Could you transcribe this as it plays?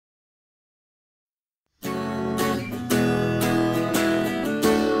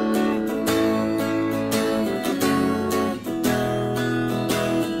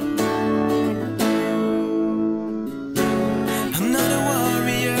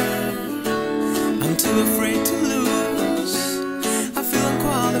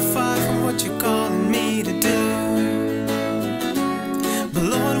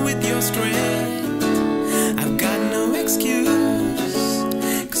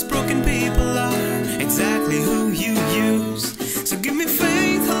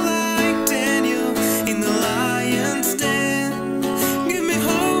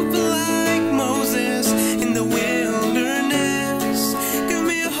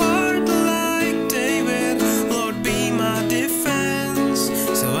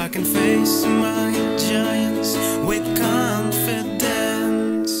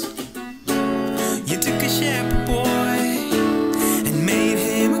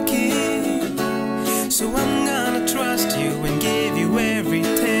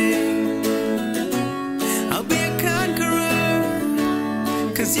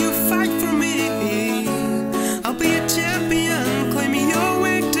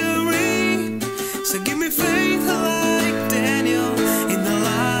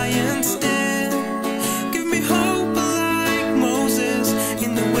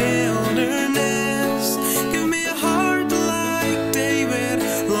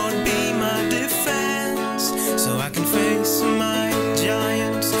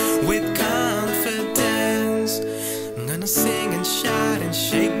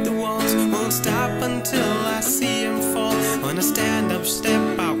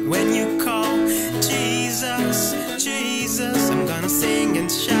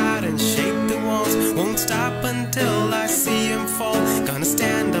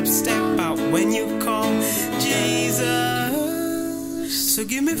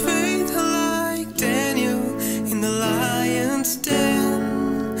me faith like Daniel in the lion's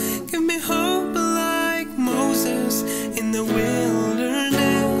den. Give me hope like Moses in the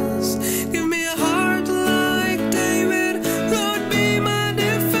wilderness. Give me a heart like David, Lord, be my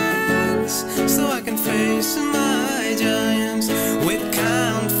defense, so I can face my giants with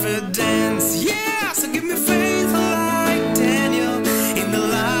confidence. Yeah, so give me faith like Daniel in the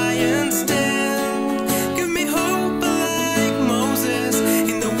lion's den. Give me hope like Moses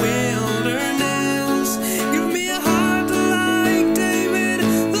in the wilderness. Give me a heart like David,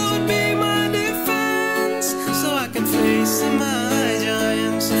 Lord, be my defense, so I can face my